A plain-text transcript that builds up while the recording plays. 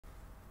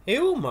A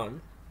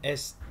woman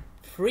has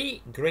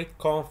three great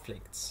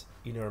conflicts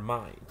in her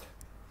mind.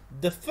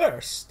 The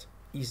first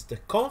is the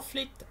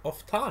conflict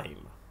of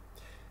time.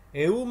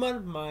 A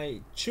woman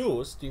might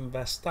choose to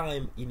invest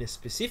time in a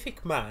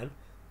specific man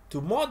to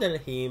model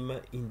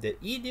him in the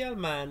ideal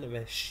man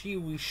that she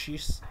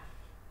wishes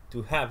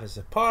to have as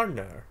a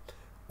partner,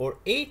 or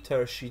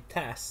either she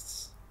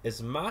tests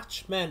as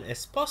much men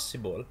as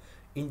possible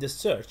in the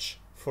search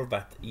for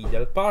that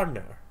ideal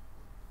partner.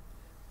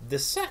 The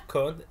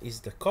second is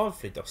the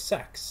conflict of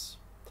sex.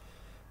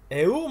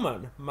 A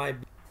woman might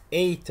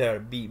either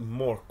be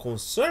more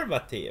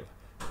conservative,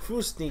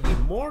 thus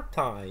needing more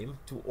time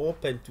to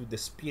open to the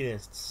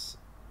experience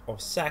of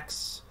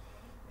sex,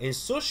 and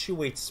so she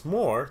waits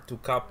more to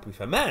couple with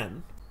a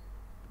man,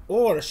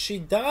 or she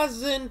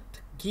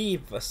doesn't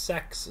give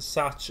sex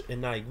such a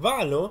high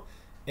value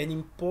and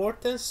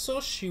importance,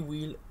 so she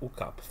will hook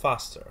up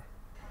faster.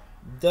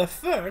 The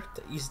third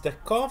is the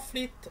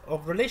conflict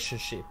of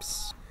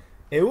relationships.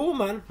 A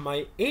woman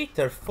might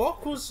either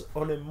focus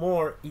on a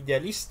more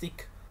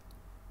idealistic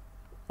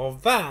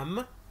of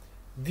them,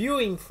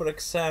 viewing, for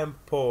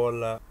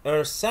example,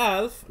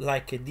 herself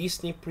like a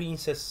Disney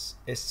princess,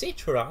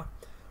 etc.,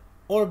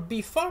 or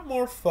be far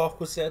more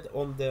focused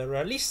on the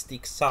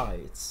realistic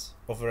sides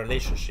of a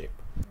relationship.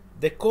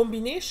 The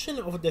combination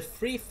of the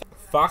three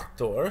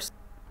factors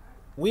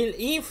will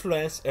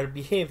influence her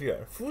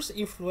behavior, thus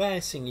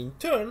influencing in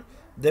turn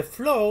the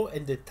flow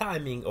and the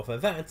timing of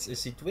events and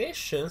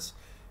situations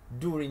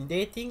during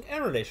dating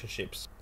and relationships.